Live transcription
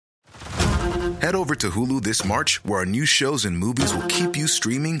Head over to Hulu this March, where our new shows and movies will keep you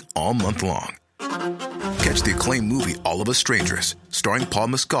streaming all month long. Catch the acclaimed movie All of Us Strangers, starring Paul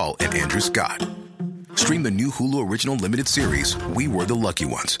Mescal and Andrew Scott. Stream the new Hulu original limited series We Were the Lucky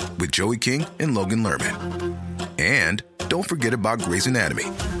Ones with Joey King and Logan Lerman. And don't forget about Grey's Anatomy.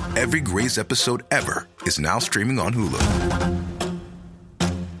 Every Grey's episode ever is now streaming on Hulu.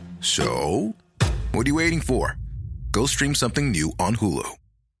 So, what are you waiting for? Go stream something new on Hulu.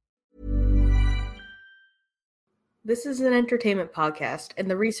 This is an entertainment podcast, and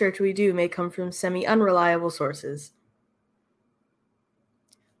the research we do may come from semi-unreliable sources.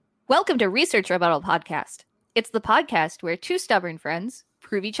 Welcome to Research Rebuttal Podcast. It's the podcast where two stubborn friends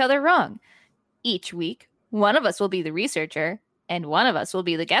prove each other wrong. Each week, one of us will be the researcher, and one of us will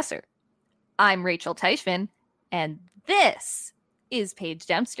be the guesser. I'm Rachel Teichman, and this is Paige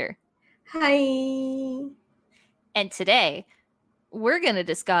Dempster. Hi! And today, we're going to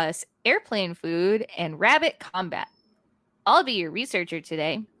discuss airplane food and rabbit combat. I'll be your researcher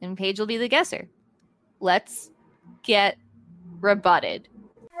today, and Paige will be the guesser. Let's get rebutted.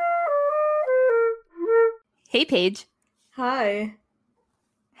 Hey, Paige. Hi.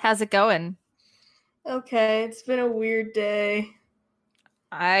 How's it going? Okay, it's been a weird day.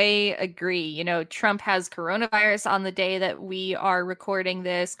 I agree. You know, Trump has coronavirus on the day that we are recording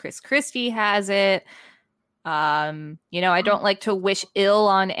this. Chris Christie has it. I don't like to wish ill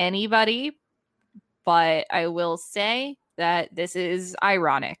on anybody, but I will say that this is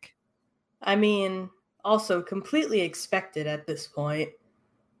ironic. I mean, also completely expected at this point.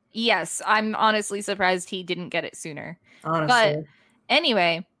 Yes, I'm honestly surprised he didn't get it sooner. Honestly. But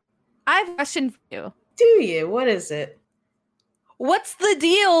anyway, I have a question for you. Do you? What is it? What's the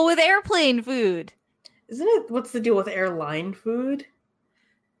deal with airplane food? Isn't it what's the deal with airline food?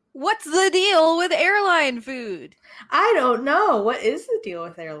 What's the deal with airline food? I don't know. What is the deal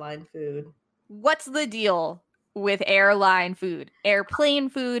with airline food? What's the deal with airline food? Airplane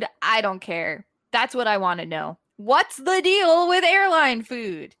food? I don't care. That's what I want to know. What's the deal with airline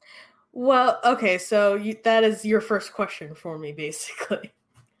food? Well, okay, so that is your first question for me, basically.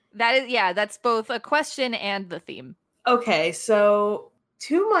 That's both a question and the theme. Okay, so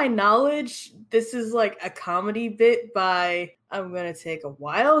to my knowledge, this is like a comedy bit by, I'm going to take a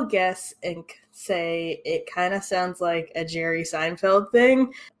wild guess and say it kind of sounds like a Jerry Seinfeld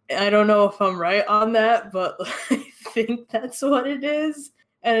thing. I don't know if I'm right on that, but I think that's what it is.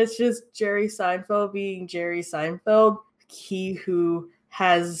 And it's just Jerry Seinfeld being Jerry Seinfeld, he who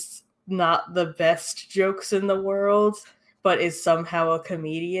has not the best jokes in the world, but is somehow a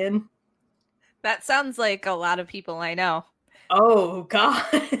comedian. That sounds like a lot of people I know. Oh, God.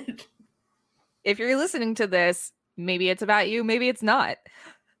 If you're listening to this, maybe it's about you, maybe it's not.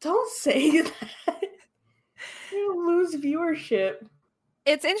 Don't say that. You'll lose viewership.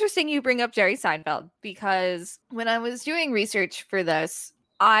 It's interesting you bring up Jerry Seinfeld, because when I was doing research for this,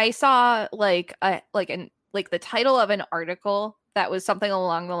 I saw the title of an article that was something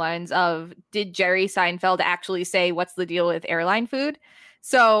along the lines of, did Jerry Seinfeld actually say what's the deal with airline food?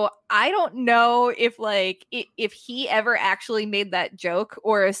 So I don't know if he ever actually made that joke,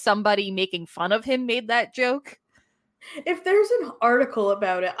 or if somebody making fun of him made that joke. If there's an article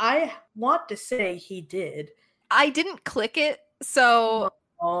about it, I want to say he did. I didn't click it, so...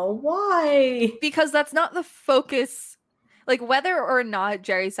 Oh, why? Because that's not the focus. Like, whether or not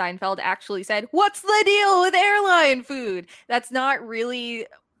Jerry Seinfeld actually said, what's the deal with airline food? That's not really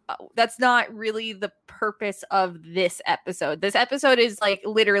the purpose of this episode. This episode is like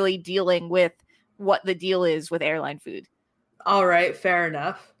literally dealing with what the deal is with airline food. All right, fair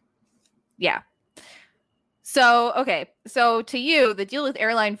enough. Yeah. So, okay. So to you, the deal with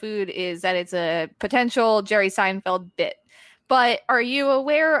airline food is that it's a potential Jerry Seinfeld bit. But are you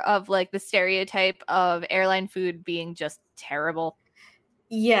aware of like the stereotype of airline food being just terrible?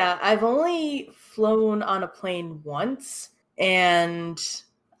 Yeah, I've only flown on a plane once, and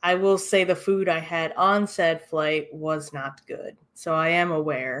I will say the food I had on said flight was not good. So I am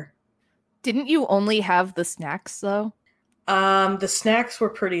aware. Didn't you only have the snacks, though? The snacks were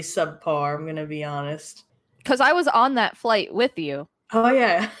pretty subpar, I'm going to be honest. Because I was on that flight with you. Oh,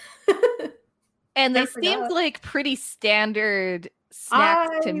 yeah. And they seemed like pretty standard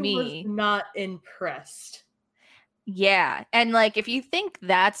snacks to me. I was not impressed. Yeah. And like, if you think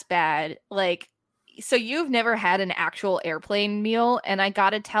that's bad, like, so you've never had an actual airplane meal, and I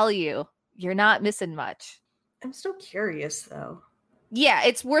gotta tell you, you're not missing much. I'm still curious, though. Yeah,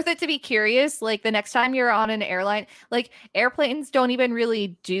 it's worth it to be curious. Like, the next time you're on an airline, like, airplanes don't even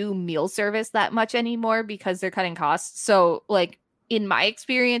really do meal service that much anymore because they're cutting costs. So, like, in my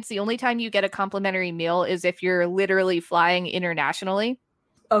experience, the only time you get a complimentary meal is if you're literally flying internationally.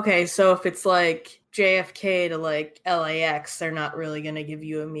 Okay, so if it's like JFK to like LAX, they're not really gonna give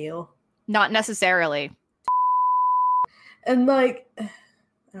you a meal. Not necessarily. And like, I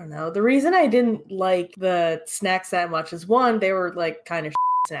don't know. The reason I didn't like the snacks that much is one, they were like kind of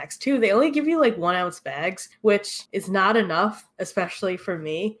snacks. Two, they only give you like 1 ounce bags, which is not enough, especially for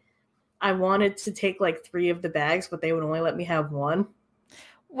me. I wanted to take like 3 of the bags, but they would only let me have 1.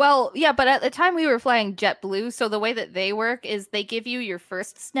 Well, yeah, but at the time we were flying JetBlue, so the way that they work is they give you your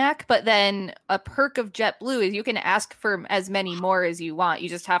first snack, but then a perk of JetBlue is you can ask for as many more as you want. You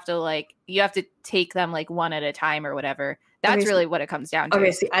just have to you have to take them like one at a time or whatever. That's really what it comes down to.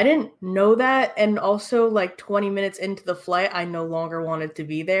 Okay, see, I didn't know that, and also like 20 minutes into the flight, I no longer wanted to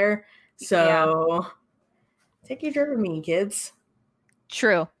be there. So take your Dramamine, kids.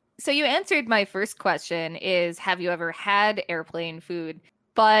 True. So you answered my first question is, have you ever had airplane food?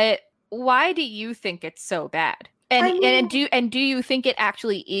 But why do you think it's so bad? And do you think it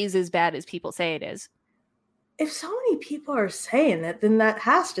actually is as bad as people say it is? If so many people are saying that, then that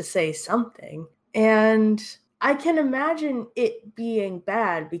has to say something. And I can imagine it being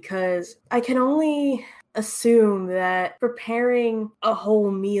bad because I can only assume that preparing a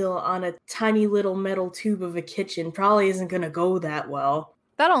whole meal on a tiny little metal tube of a kitchen probably isn't going to go that well.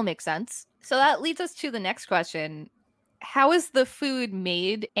 That all makes sense. So that leads us to the next question. How is the food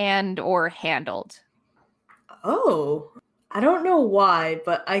made and or handled? Oh, I don't know why,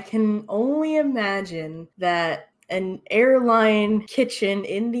 but I can only imagine that an airline kitchen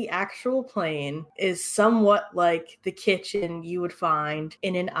in the actual plane is somewhat like the kitchen you would find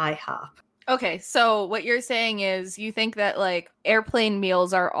in an IHOP. Okay, so what you're saying is you think that like airplane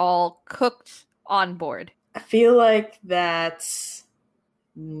meals are all cooked on board. I feel like that's...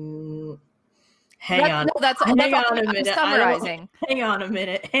 Hang on a minute. Summarizing. Hang on a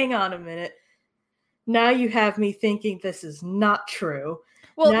minute. Now you have me thinking this is not true.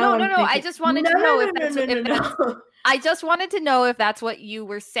 Well, no. I just wanted to know if I just wanted to know if that's what you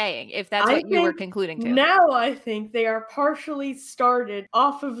were saying, if that's what you were concluding to. Now I think they are partially started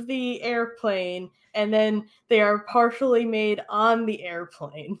off of the airplane, and then they are partially made on the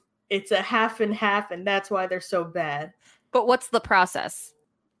airplane. It's a half and half, and that's why they're so bad. But what's the process?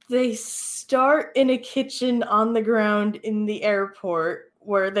 They start in a kitchen on the ground in the airport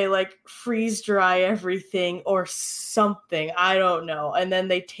where they like freeze dry everything or something. I don't know. And then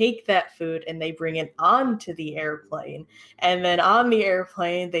they take that food and they bring it onto the airplane. And then on the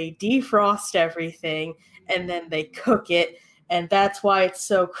airplane, they defrost everything and then they cook it. And that's why it's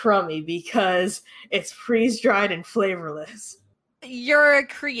so crummy, because it's freeze dried and flavorless. You're a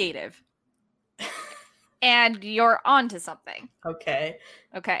creative. And you're onto something. Okay.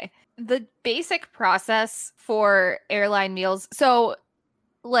 The basic process for airline meals. So,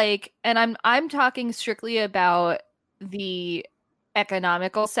 and I'm talking strictly about the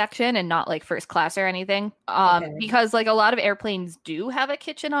economical section and not like first class or anything. Because like a lot of airplanes do have a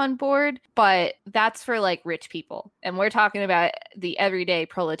kitchen on board, but that's for like rich people. And we're talking about the everyday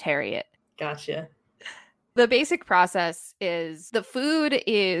proletariat. Gotcha. The basic process is the food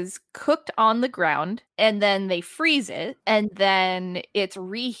is cooked on the ground and then they freeze it and then it's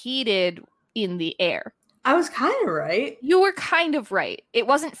reheated in the air. I was kind of right. You were kind of right. It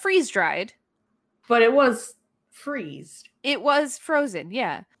wasn't freeze dried. But it was freezed. It was frozen,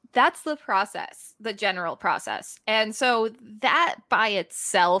 yeah. That's the process, the general process. And so that by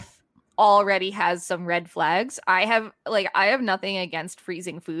itself already has some red flags. I have nothing against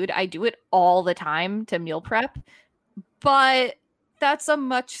freezing food. I do it all the time to meal prep, but that's a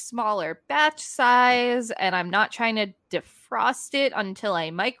much smaller batch size and I'm not trying to defrost it until I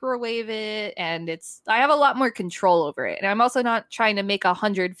microwave it, and I have a lot more control over it. And I'm also not trying to make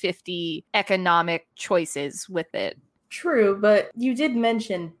 150 economic choices with it. True, but you did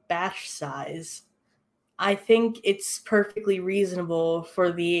mention batch size. I think it's perfectly reasonable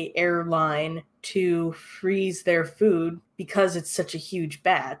for the airline to freeze their food because it's such a huge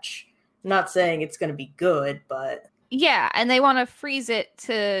batch. I'm not saying it's going to be good, but... Yeah, and they want to freeze it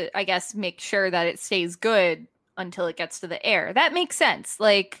to, I guess, make sure that it stays good until it gets to the air. That makes sense.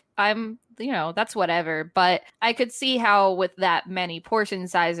 Like, that's whatever. But I could see how with that many portion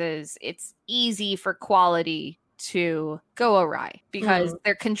sizes, it's easy for quality to go awry because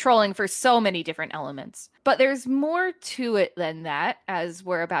they're controlling for so many different elements. But there's more to it than that, as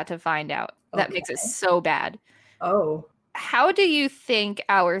we're about to find out. That makes it so bad. Oh. How do you think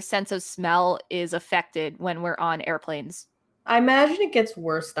our sense of smell is affected when we're on airplanes? I imagine it gets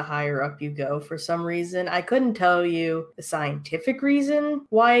worse the higher up you go for some reason. I couldn't tell you the scientific reason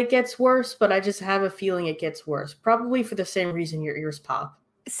why it gets worse, but I just have a feeling it gets worse. Probably for the same reason your ears pop.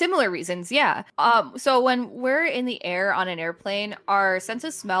 Similar reasons, yeah. So when we're in the air on an airplane, our sense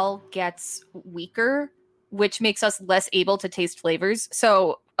of smell gets weaker, which makes us less able to taste flavors.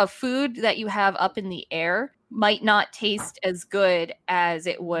 So a food that you have up in the air might not taste as good as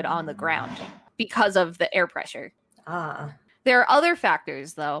it would on the ground because of the air pressure. Ah. There are other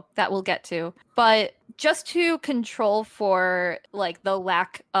factors, though, that we'll get to. But just to control for like the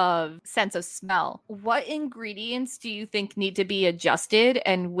lack of sense of smell, what ingredients do you think need to be adjusted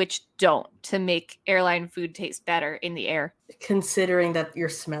and which don't to make airline food taste better in the air? Considering that your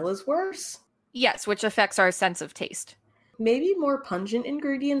smell is worse? Yes, which affects our sense of taste. Maybe more pungent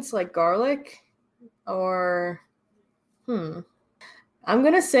ingredients like garlic? Or, I'm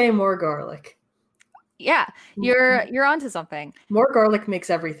gonna say more garlic. Yeah, you're onto something. More garlic makes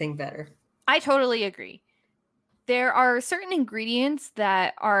everything better. I totally agree. There are certain ingredients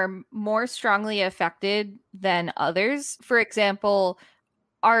that are more strongly affected than others. For example,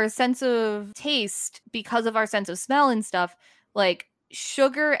 our sense of taste, because of our sense of smell and stuff, like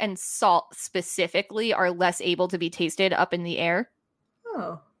sugar and salt specifically are less able to be tasted up in the air.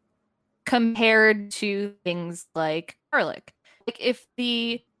 Oh. Compared to things like garlic. Like if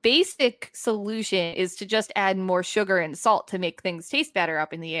the basic solution is to just add more sugar and salt to make things taste better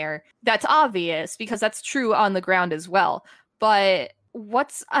up in the air, that's obvious because that's true on the ground as well. But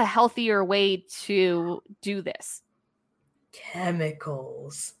what's a healthier way to do this?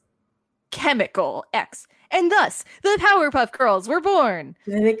 Chemicals. Chemical X. And thus, the Powerpuff Girls were born.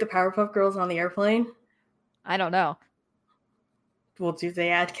 Do they make the Powerpuff Girls on the airplane? I don't know. Well, do they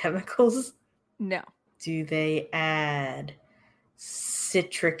add chemicals? No. Do they add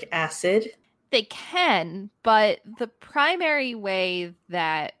citric acid? They can, but the primary way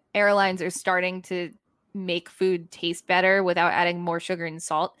that airlines are starting to make food taste better without adding more sugar and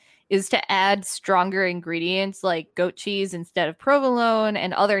salt is to add stronger ingredients like goat cheese instead of provolone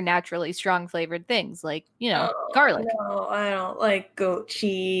and other naturally strong flavored things like, garlic. No, I don't like goat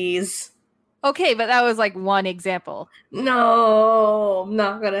cheese. Okay, but that was like one example. No, I'm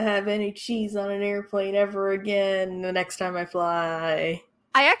not gonna have any cheese on an airplane ever again the next time I fly.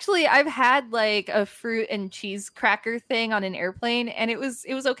 I've had like a fruit and cheese cracker thing on an airplane and it was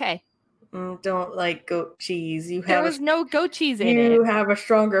okay. Don't like goat cheese. There was no goat cheese in it. You have a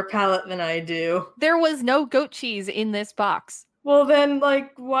stronger palate than I do. There was no goat cheese in this box. Well then,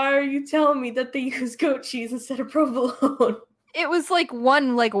 why are you telling me that they use goat cheese instead of provolone? It was like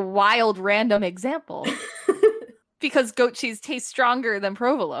one wild random example. Because goat cheese tastes stronger than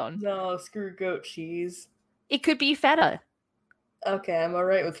provolone. No, screw goat cheese. It could be feta. Okay, I'm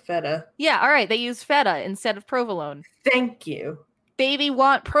alright with feta. Yeah, alright, they use feta instead of provolone. Thank you. Baby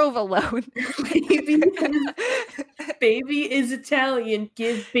want provolone. Baby is Italian.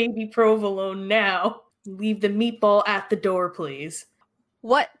 Give baby provolone now. Leave the meatball at the door, please.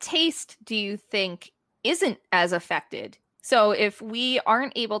 What taste do you think isn't as affected? So if we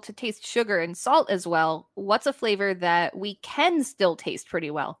aren't able to taste sugar and salt as well, what's a flavor that we can still taste pretty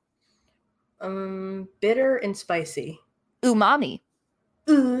well? Bitter and spicy. Umami.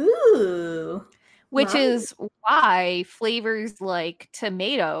 Ooh. Which is why flavors like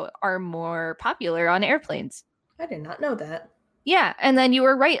tomato are more popular on airplanes. I did not know that. Yeah, and then you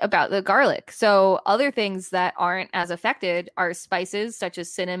were right about the garlic. So other things that aren't as affected are spices such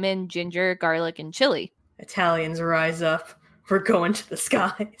as cinnamon, ginger, garlic, and chili. Italians rise up. We're going to the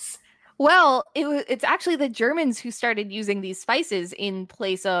skies. Well, it's actually the Germans who started using these spices in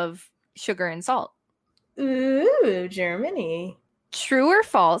place of sugar and salt. Ooh, Germany. True or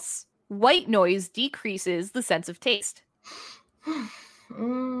false? White noise decreases the sense of taste. I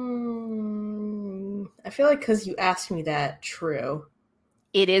feel like because you asked me that, true.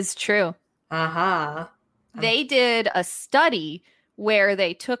 It is true. Aha. They did a study where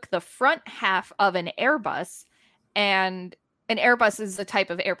they took the front half of an Airbus, and an Airbus is a type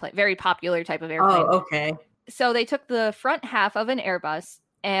of airplane, very popular type of airplane. Oh, okay. So they took the front half of an Airbus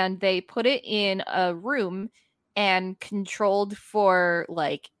and they put it in a room and controlled for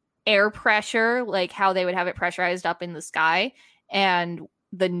air pressure, like how they would have it pressurized up in the sky, and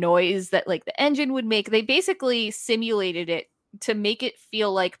the noise that the engine would make. They basically simulated it to make it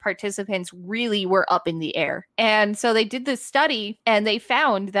feel like participants really were up in the air. And so they did this study and they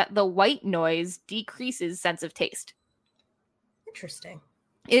found that the white noise decreases sense of taste. Interesting.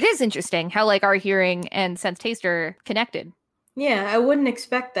 It is interesting how our hearing and sense taste are connected. Yeah, I wouldn't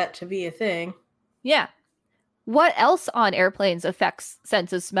expect that to be a thing. Yeah. What else on airplanes affects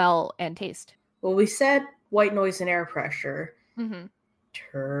sense of smell and taste? Well, we said white noise and air pressure. Mm-hmm.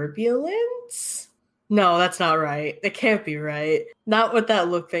 Turbulence? No, that's not right. It can't be right. Not with that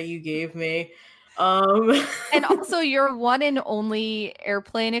look that you gave me. And also your one and only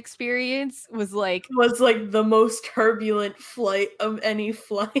airplane experience was like the most turbulent flight of any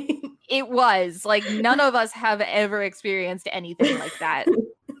flight. it was like none of us have ever experienced anything like that.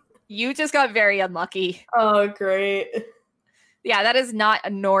 You just got very unlucky. Oh, great. Yeah, that is not a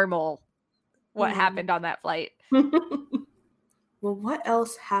normal what happened on that flight. Well, what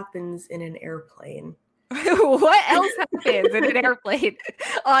else happens in an airplane? What else happens in an airplane?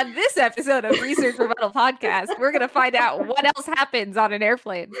 On this episode of Research Rebuttal Podcast, we're going to find out what else happens on an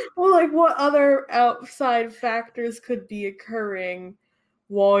airplane. Well, like what other outside factors could be occurring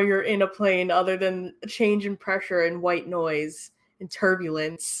while you're in a plane other than a change in pressure and white noise and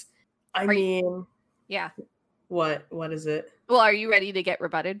turbulence? Yeah. What is it? Well, are you ready to get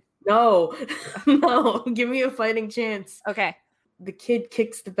rebutted? No. No, give me a fighting chance. Okay. The kid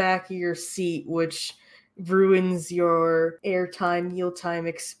kicks the back of your seat, which ruins your airtime, mealtime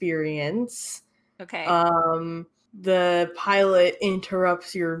experience. Okay. The pilot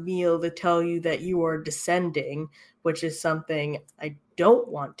interrupts your meal to tell you that you are descending, which is something I don't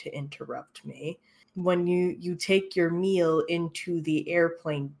want to interrupt me. When you take your meal into the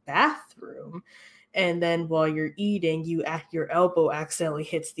airplane bathroom, and then while you're eating, your elbow accidentally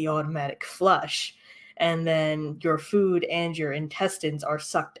hits the automatic flush, and then your food and your intestines are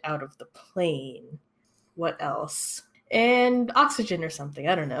sucked out of the plane. What else? And oxygen or something.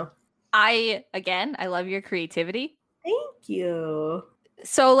 I don't know. I love your creativity. Thank you.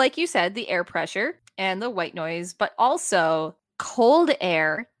 So, like you said, the air pressure and the white noise, but also cold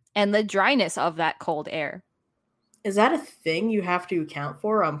air and the dryness of that cold air. Is that a thing you have to account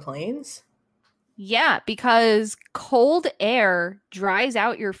for on planes? Yeah, because cold air dries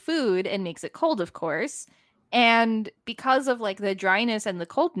out your food and makes it cold, of course. And because of like the dryness and the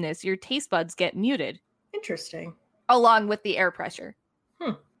coldness, your taste buds get muted. Interesting. Along with the air pressure.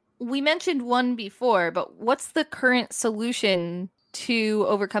 We mentioned one before, but what's the current solution to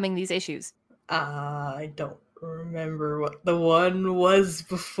overcoming these issues? I don't remember what the one was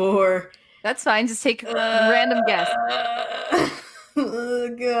before. That's fine. Just take a random guess. Oh,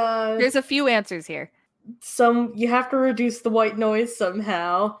 God. There's a few answers here. You have to reduce the white noise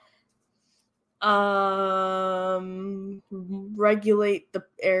somehow. Regulate the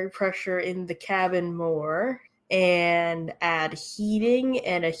air pressure in the cabin more. And add heating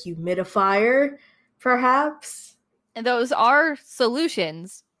and a humidifier, perhaps. And those are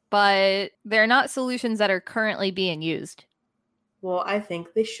solutions, but they're not solutions that are currently being used. Well, I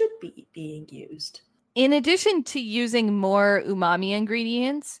think they should be being used. In addition to using more umami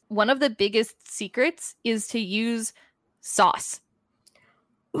ingredients, one of the biggest secrets is to use sauce.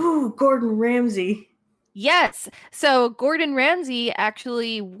 Ooh, Gordon Ramsay. Yes. So Gordon Ramsay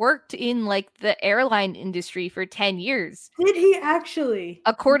actually worked in like the airline industry for 10 years. Did he actually?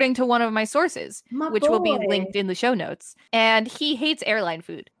 According to one of my sources, which will be boy. linked in the show notes. And he hates airline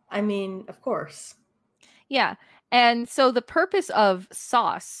food. I mean, of course. Yeah. And so the purpose of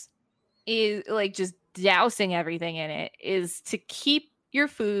sauce is like just dousing everything in it is to keep your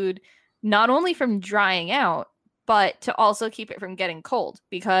food not only from drying out, but to also keep it from getting cold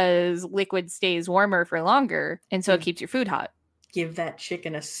because liquid stays warmer for longer. And so it keeps your food hot. Give that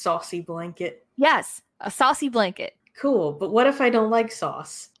chicken a saucy blanket. Yes, a saucy blanket. Cool. But what if I don't like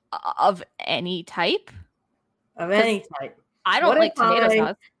sauce? Of any type? Of any type. I don't like tomato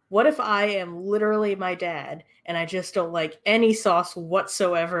sauce. What if I am literally my dad and I just don't like any sauce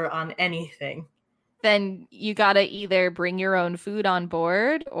whatsoever on anything? Then you gotta either bring your own food on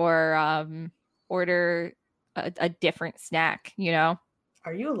board or order a different snack, you know?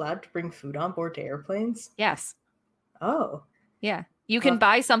 Are you allowed to bring food on board to airplanes? Yes. Oh. Yeah. You can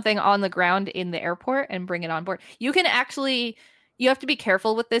buy something on the ground in the airport and bring it on board. You can actually, you have to be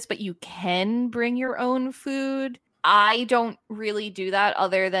careful with this, but you can bring your own food. I don't really do that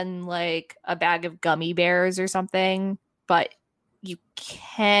other than like a bag of gummy bears or something, but you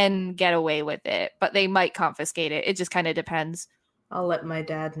can get away with it, but they might confiscate it. It just kind of depends. I'll let my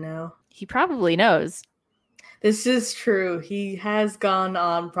dad know. He probably knows. This is true. He has gone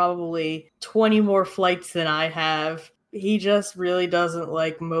on probably 20 more flights than I have. He just really doesn't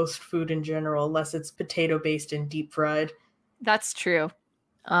like most food in general, unless it's potato-based and deep fried. That's true.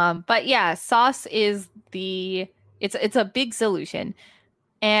 But yeah, sauce is it's a big solution.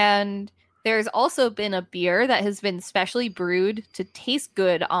 And there's also been a beer that has been specially brewed to taste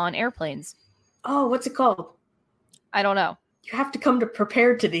good on airplanes. Oh, what's it called? I don't know. You have to come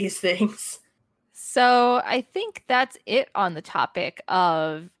prepared to these things. So I think that's it on the topic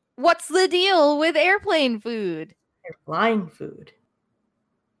of what's the deal with airplane food? Airline food.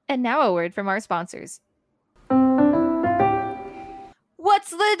 And now a word from our sponsors.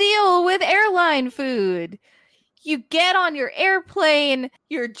 What's the deal with airline food? You get on your airplane,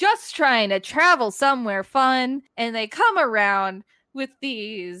 you're just trying to travel somewhere fun, and they come around with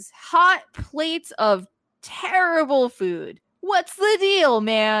these hot plates of terrible food. What's the deal,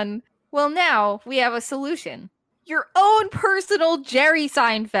 man? Well, now we have a solution. Your own personal Jerry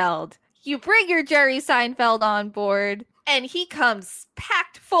Seinfeld. You bring your Jerry Seinfeld on board, and he comes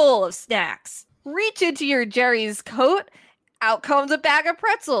packed full of snacks. Reach into your Jerry's coat, out comes a bag of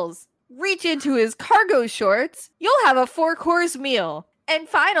pretzels. Reach into his cargo shorts, you'll have a 4-course meal. And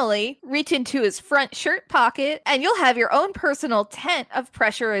finally, reach into his front shirt pocket, and you'll have your own personal tent of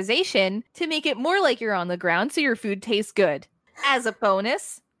pressurization to make it more like you're on the ground so your food tastes good. As a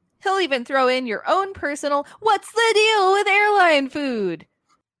bonus, he'll even throw in your own personal "What's the deal with airline food?"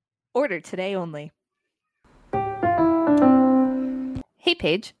 Order today only. Hey,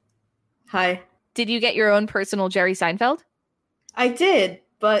 Paige. Hi. Did you get your own personal Jerry Seinfeld? I did,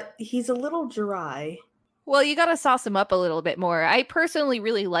 but he's a little dry. Well, you gotta sauce him up a little bit more. I personally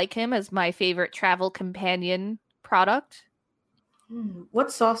really like him as my favorite travel companion product.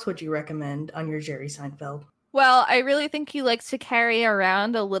 What sauce would you recommend on your Jerry Seinfeld? Well, I really think he likes to carry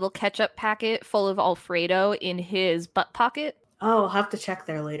around a little ketchup packet full of Alfredo in his butt pocket. Oh, I'll have to check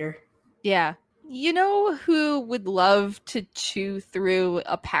there later. Yeah. You know who would love to chew through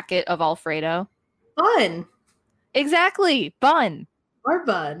a packet of Alfredo? Bun! Exactly, Bun. Our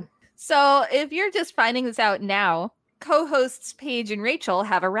Bun. So if you're just finding this out now, co-hosts Paige and Rachel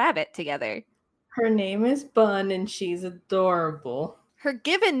have a rabbit together. Her name is Bun and she's adorable. Her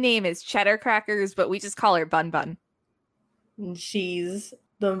given name is Cheddar Crackers, but we just call her Bun Bun. And she's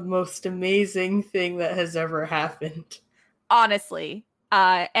the most amazing thing that has ever happened. Honestly.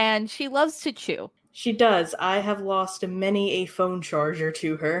 And she loves to chew. She does. I have lost many a phone charger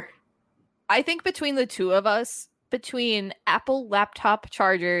to her. I think between the two of us, between Apple laptop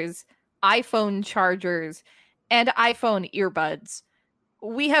chargers, iPhone chargers, and iPhone earbuds,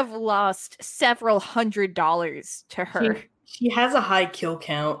 we have lost several $100s to her. She has a high kill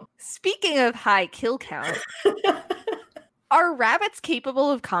count. Speaking of high kill count, are rabbits capable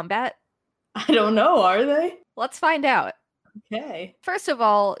of combat? I don't know, are they? Let's find out. Okay. First of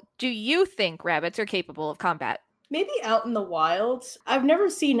all, do you think rabbits are capable of combat? Maybe out in the wild. I've never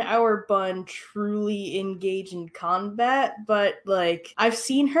seen our Bun truly engage in combat, but like I've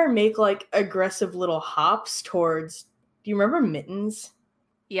seen her make like aggressive little hops towards. Do you remember Mittens?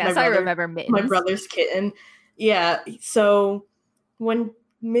 Yes, I remember Mittens. My brother's kitten. Yeah. So when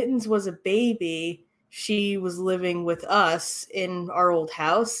Mittens was a baby, she was living with us in our old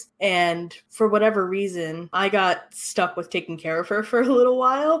house. And for whatever reason, I got stuck with taking care of her for a little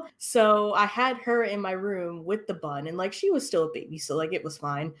while. So I had her in my room with the Bun. And like she was still a baby, so like it was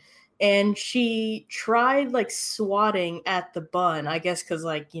fine. And she tried like swatting at the Bun, I guess because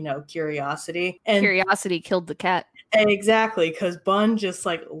like, you know, curiosity. And curiosity killed the cat. Exactly, because Bun just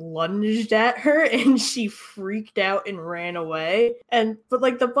like lunged at her and she freaked out and ran away. But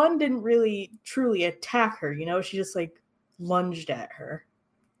like the Bun didn't really truly attack her, you know, she just like lunged at her.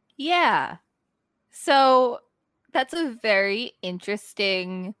 Yeah. So that's a very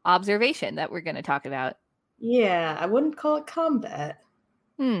interesting observation that we're going to talk about. Yeah, I wouldn't call it combat.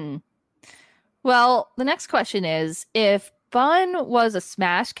 Well, the next question is, if Bun was a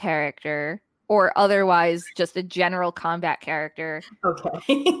Smash character or otherwise just a general combat character,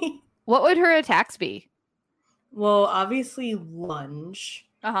 okay, what would her attacks be? Well, obviously lunge.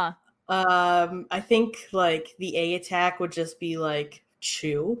 Uh-huh. I think like the A attack would just be like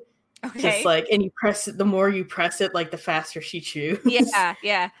chew. Okay. Just like, and you press it, the more you press it, like the faster she chews.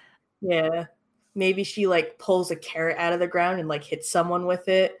 Yeah. Yeah. Maybe she like pulls a carrot out of the ground and like hits someone with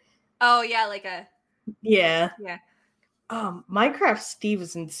it. Oh yeah, like a Yeah. Minecraft Steve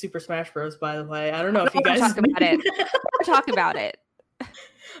is in Super Smash Bros. By the way, I don't know if you guys talk about it. Talk about it.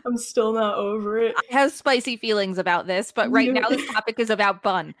 I'm still not over it. I have spicy feelings about this, but right now this topic is about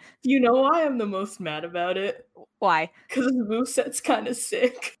Bun. You know why I'm the most mad about it? Why? Because the moveset's kind of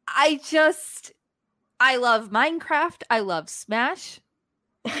sick. I love Minecraft. I love Smash.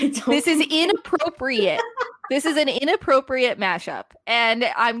 This is inappropriate. This is an inappropriate mashup, and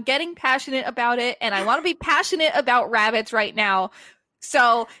I'm getting passionate about it, and I want to be passionate about rabbits right now.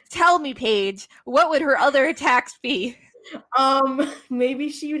 So tell me, Paige, what would her other attacks be? Maybe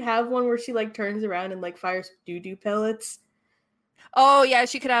she would have one where she like turns around and like fires doo-doo pellets. Oh yeah,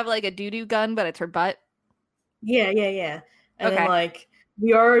 she could have like a doo-doo gun, but it's her butt. Yeah. And then like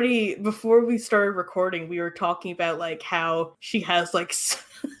we already, before we started recording, we were talking about like how she has like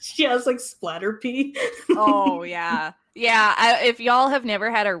splatter pee. Oh yeah. Yeah, if y'all have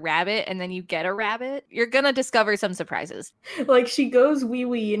never had a rabbit and then you get a rabbit, you're gonna discover some surprises. Like she goes wee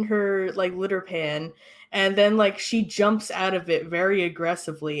wee in her like litter pan, and then like she jumps out of it very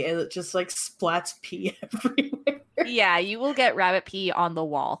aggressively, and it just like splats pee everywhere. Yeah, you will get rabbit pee on the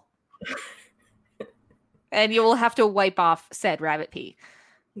wall. And you will have to wipe off said rabbit pee.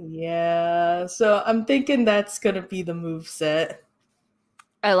 Yeah, so I'm thinking that's gonna be the move set.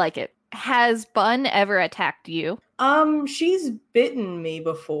 I like it. Has Bun ever attacked you? She's bitten me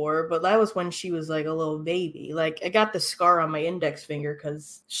before, but that was when she was like a little baby. Like I got the scar on my index finger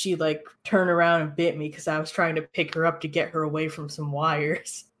because she like turned around and bit me because I was trying to pick her up to get her away from some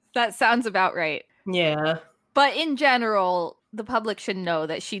wires. That sounds about right. Yeah. But in general, the public should know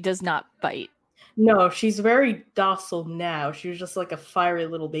that she does not bite. No, she's very docile now. She was just like a fiery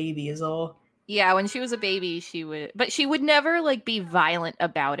little baby is all. Yeah, when she was a baby, she would, but she would never like be violent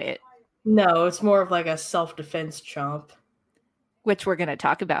about it, No, it's more of like a self-defense chomp. which we're going to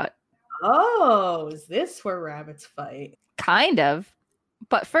talk about. Oh, is this where rabbits fight? Kind of.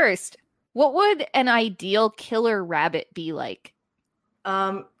 But first, what would an ideal killer rabbit be like?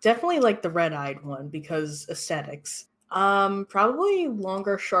 Definitely like the red-eyed one because aesthetics. Probably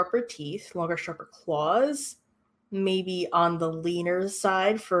longer, sharper teeth, longer, sharper claws, maybe on the leaner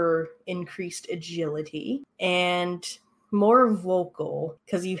side for increased agility, and more vocal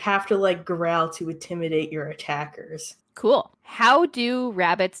because you have to like growl to intimidate your attackers. Cool. How do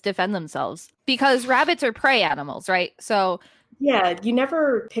rabbits defend themselves? Because rabbits are prey animals, right? So, Yeah, you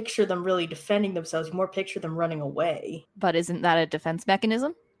never picture them really defending themselves, you more picture them running away. but isn't that a defense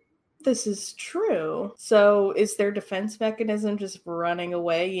mechanism? This is true. So is their defense mechanism just running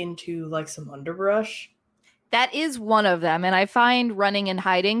away into like some underbrush? That is one of them, and I find running and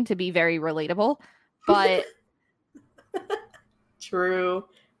hiding to be very relatable. But True.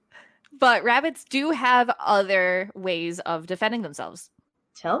 but rabbits do have other ways of defending themselves.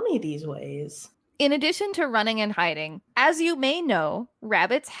 Tell me these ways. In addition to running and hiding, as you may know,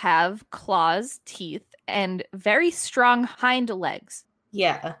 rabbits have claws, teeth, and very strong hind legs.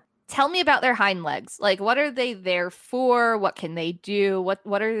 Yeah. Tell me about their hind legs. Like, what are they there for? What can they do?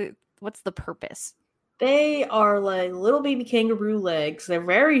 What's the purpose? They are like little baby kangaroo legs. They're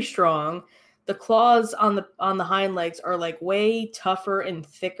very strong. The claws on the hind legs are like way tougher and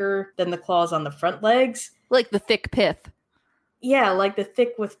thicker than the claws on the front legs. Like the thick pith. Yeah, like the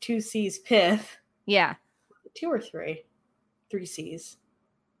thick with 2 C's pith. Yeah. 2 or 3? 3 C's.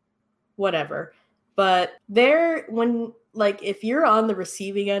 Whatever. But they're when like if you're on the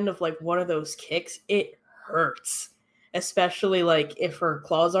receiving end of like one of those kicks, it hurts. Especially like if her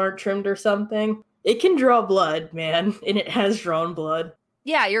claws aren't trimmed or something. It can draw blood, man, and it has drawn blood.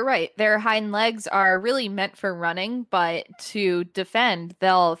 Yeah, you're right. Their hind legs are really meant for running, but to defend,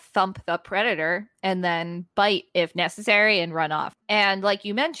 they'll thump the predator and then bite if necessary and run off. And like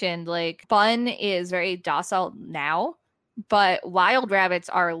you mentioned, like Bun is very docile now, but wild rabbits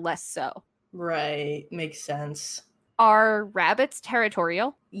are less so. Right, makes sense. Are rabbits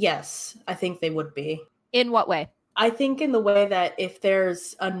territorial? Yes, I think they would be. In what way? I think in the way that if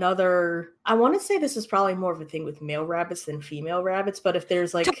there's another, I want to say this is probably more of a thing with male rabbits than female rabbits, but if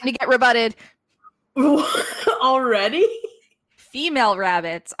there's like Trying to get rebutted. already, Female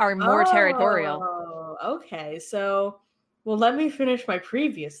rabbits are more territorial. Oh, okay. So, well, let me finish my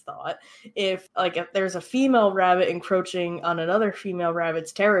previous thought. If there's a female rabbit encroaching on another female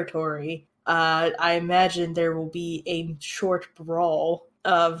rabbit's territory, I imagine there will be a short brawl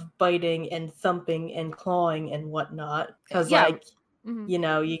of biting and thumping and clawing and whatnot. Because, Yeah. you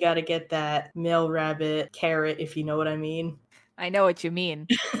know, you got to get that male rabbit carrot, if you know what I mean. I know what you mean.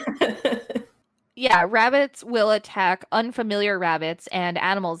 Yeah, rabbits will attack unfamiliar rabbits and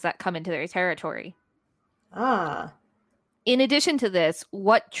animals that come into their territory. Ah. In addition to this,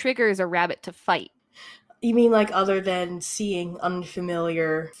 what triggers a rabbit to fight? You mean like other than seeing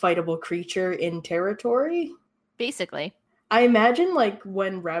unfamiliar fightable creature in territory? Basically. I imagine like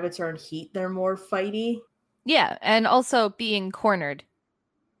when rabbits are in heat, they're more fighty. Yeah, and also being cornered.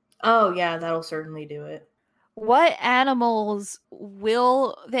 Oh yeah, that'll certainly do it. What animals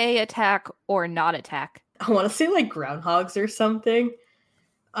will they attack or not attack? I want to say like groundhogs or something.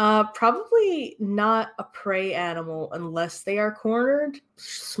 Probably not a prey animal unless they are cornered.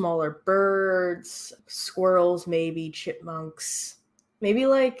 Smaller birds, squirrels, maybe chipmunks. Maybe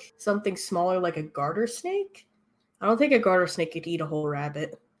like something smaller like a garter snake. I don't think a garter snake could eat a whole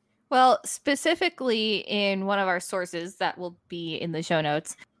rabbit. Well, specifically in one of our sources that will be in the show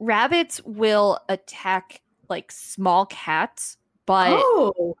notes, rabbits will attack like small cats, but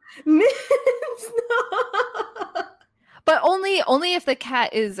but only if the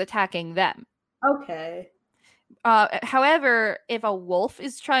cat is attacking them. Okay. However, if a wolf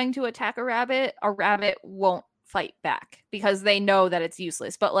is trying to attack a rabbit won't fight back because they know that it's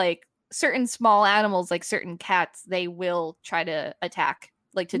useless. But like certain small animals, like certain cats, they will try to attack,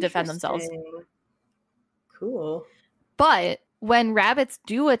 like to defend themselves. Interesting. Cool. But when rabbits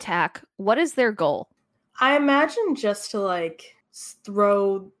do attack, what is their goal? I imagine just to like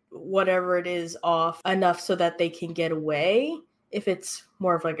throw whatever it is off enough so that they can get away, if it's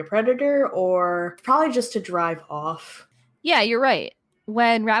more of like a predator, or probably just to drive off. Yeah, you're right.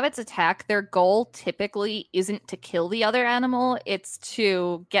 When rabbits attack, their goal typically isn't to kill the other animal, it's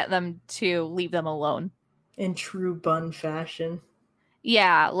to get them to leave them alone. In true bun fashion.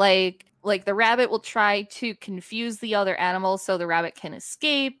 Yeah, like the rabbit will try to confuse the other animal so the rabbit can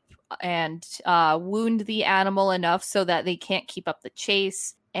escape and wound the animal enough so that they can't keep up the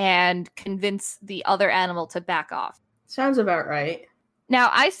chase and convince the other animal to back off. Sounds about right. Now,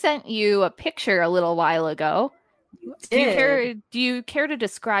 I sent you a picture a little while ago. You Do you care to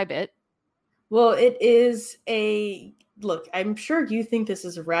describe it? Well, it is a... Look, I'm sure you think this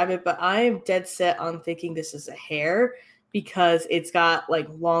is a rabbit, but I am dead set on thinking this is a hare because it's got like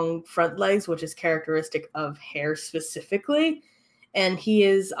long front legs, which is characteristic of hare specifically. And he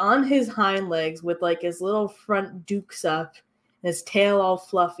is on his hind legs with like his little front dukes up, and his tail all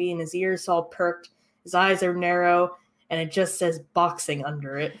fluffy, and his ears all perked. His eyes are narrow, and it just says boxing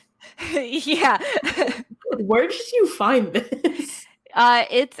under it. Yeah. Where did you find this?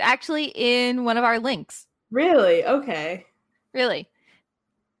 It's actually in one of our links. Really? Okay. Really?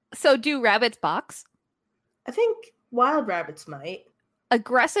 So do rabbits box? I think wild rabbits might.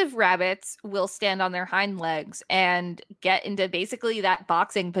 Aggressive rabbits will stand on their hind legs and get into basically that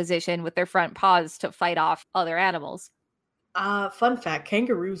boxing position with their front paws to fight off other animals. Fun fact,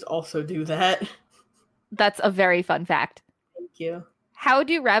 kangaroos also do that. That's a very fun fact. Thank you. How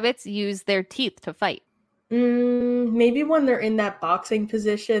do rabbits use their teeth to fight? Maybe when they're in that boxing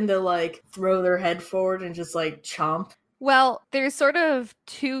position, they'll like throw their head forward and just like chomp. Well, there's sort of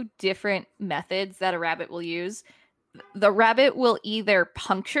two different methods that a rabbit will use. The rabbit will either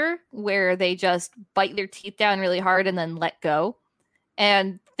puncture, where they just bite their teeth down really hard and then let go.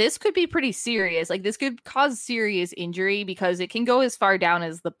 And this could be pretty serious. Like, this could cause serious injury because it can go as far down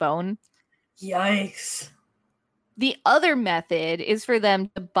as the bone. Yikes. The other method is for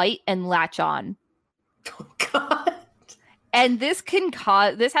them to bite and latch on. Oh, God. And this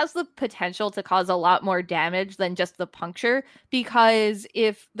has the potential to cause a lot more damage than just the puncture, because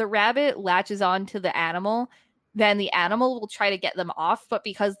if the rabbit latches on to the animal, then the animal will try to get them off, but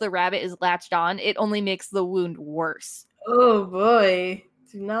because the rabbit is latched on, it only makes the wound worse. Oh boy.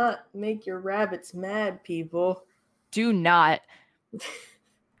 Do not make your rabbits mad, people. Do not.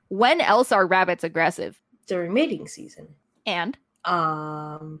 When else are rabbits aggressive? During mating season. And?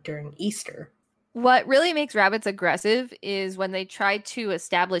 During Easter. What really makes rabbits aggressive is when they try to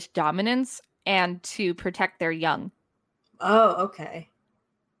establish dominance and to protect their young. Oh, okay.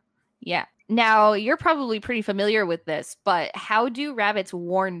 Yeah. Now, you're probably pretty familiar with this, but how do rabbits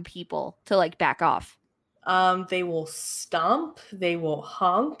warn people to like back off? They will stomp, they will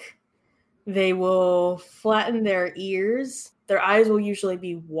honk, they will flatten their ears. Their eyes will usually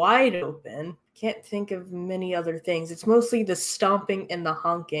be wide open. Can't think of many other things. It's mostly the stomping and the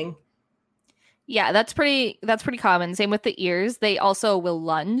honking. Yeah, that's pretty common. Same with the ears. They also will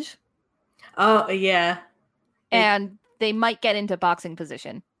lunge. Oh, yeah. And they might get into boxing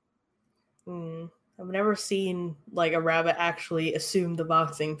position. I've never seen like a rabbit actually assume the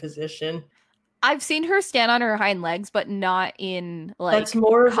boxing position. I've seen her stand on her hind legs, but not in like that's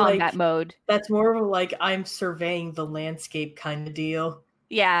more of combat mode. That's more of a like I'm surveying the landscape kind of deal.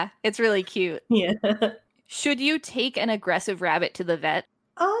 Yeah, it's really cute. Yeah. Should you take an aggressive rabbit to the vet?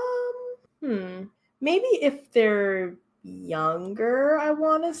 Maybe if they're younger, I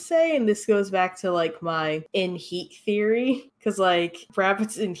want to say, and this goes back to like my in heat theory, because like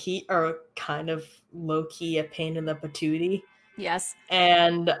rabbits in heat are kind of low-key a pain in the patootie. Yes.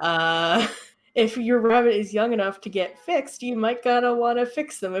 And if your rabbit is young enough to get fixed, you might gotta want to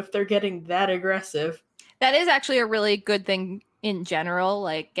fix them if they're getting that aggressive. That is actually a really good thing in general,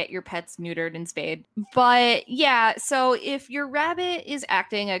 like get your pets neutered and spayed. But yeah, so if your rabbit is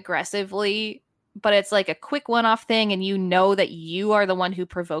acting aggressively, but it's like a quick one-off thing and you know that you are the one who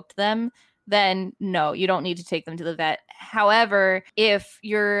provoked them, then no, you don't need to take them to the vet. However, if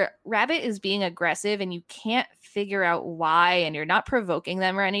your rabbit is being aggressive and you can't figure out why and you're not provoking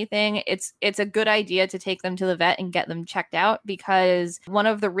them or anything, it's a good idea to take them to the vet and get them checked out, because one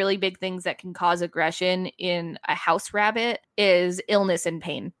of the really big things that can cause aggression in a house rabbit is illness and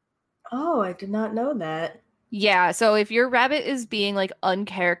pain. Oh, I did not know that. Yeah, so if your rabbit is being like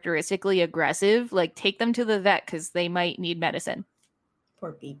uncharacteristically aggressive, like take them to the vet because they might need medicine.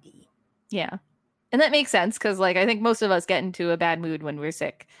 Poor baby. Yeah. And that makes sense because like I think most of us get into a bad mood when we're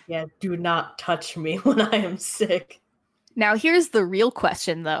sick. Yeah, do not touch me when I am sick. Now here's the real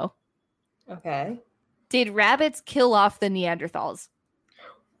question though. Okay. Did rabbits kill off the Neanderthals?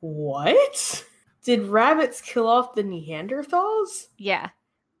 What? Did rabbits kill off the Neanderthals? Yeah.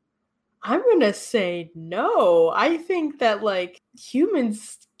 I'm gonna say no. I think that, like,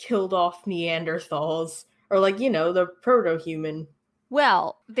 humans killed off Neanderthals. Or, like, the proto-human.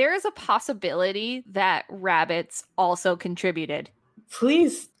 Well, there is a possibility that rabbits also contributed.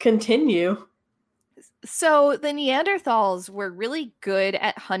 Please continue. So the Neanderthals were really good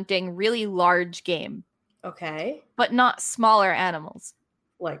at hunting really large game, Okay. but not smaller animals.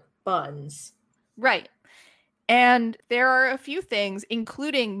 Like buns. Right. And there are a few things,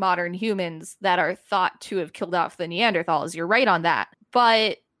 including modern humans, that are thought to have killed off the Neanderthals. You're right on that.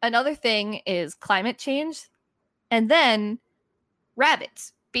 But another thing is climate change. And then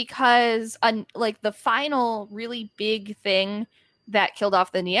rabbits. Because like the final really big thing that killed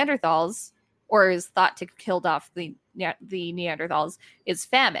off the Neanderthals, or is thought to have killed off the Neanderthals, is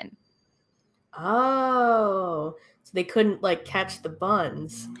famine. Oh. So they couldn't, like, catch the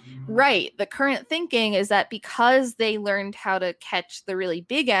buns. Right. The current thinking is that because they learned how to catch the really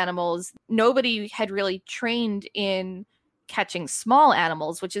big animals, nobody had really trained in catching small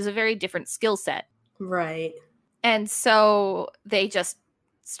animals, which is a very different skill set. Right. And so they just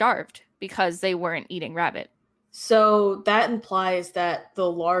starved because they weren't eating rabbit. So that implies that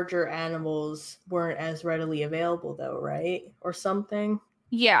the larger animals weren't as readily available, though, right? Or something?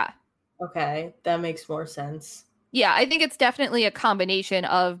 Yeah. Okay, that makes more sense. Yeah, I think it's definitely a combination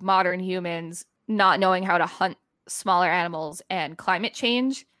of modern humans not knowing how to hunt smaller animals and climate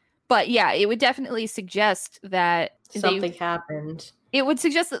change. But yeah, it would definitely suggest that Something happened. It would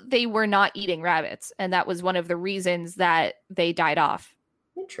suggest that they were not eating rabbits, and that was one of the reasons that they died off.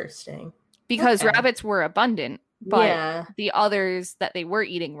 Interesting. Because Okay. rabbits were abundant, but Yeah. the others that they were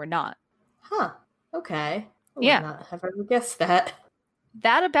eating were not. Huh. Okay. I would Yeah. not have ever guessed that.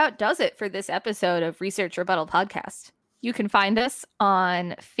 That about does it for this episode of Research Rebuttal Podcast. You can find us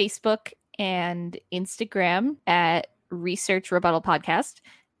on Facebook and Instagram at Research Rebuttal Podcast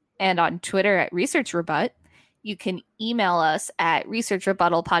and on Twitter at Research Rebut. You can email us at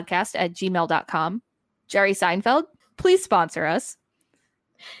researchrebuttalpodcast@gmail.com. Jerry Seinfeld, please sponsor us.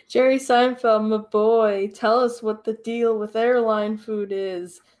 Jerry Seinfeld, my boy, tell us what the deal with airline food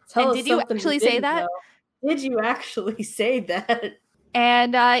is. Tell And us did you something we actually say didn't that? know. Did you actually say that?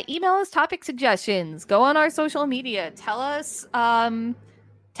 And email us topic suggestions. Go on our social media. Tell us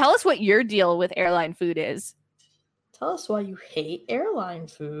what your deal with airline food is. Tell us why you hate airline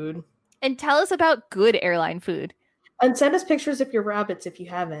food. And tell us about good airline food. And send us pictures of your rabbits if you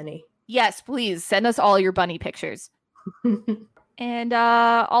have any. Yes, please send us all your bunny pictures. And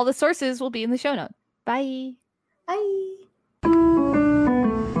all the sources will be in the show note. Bye. Bye.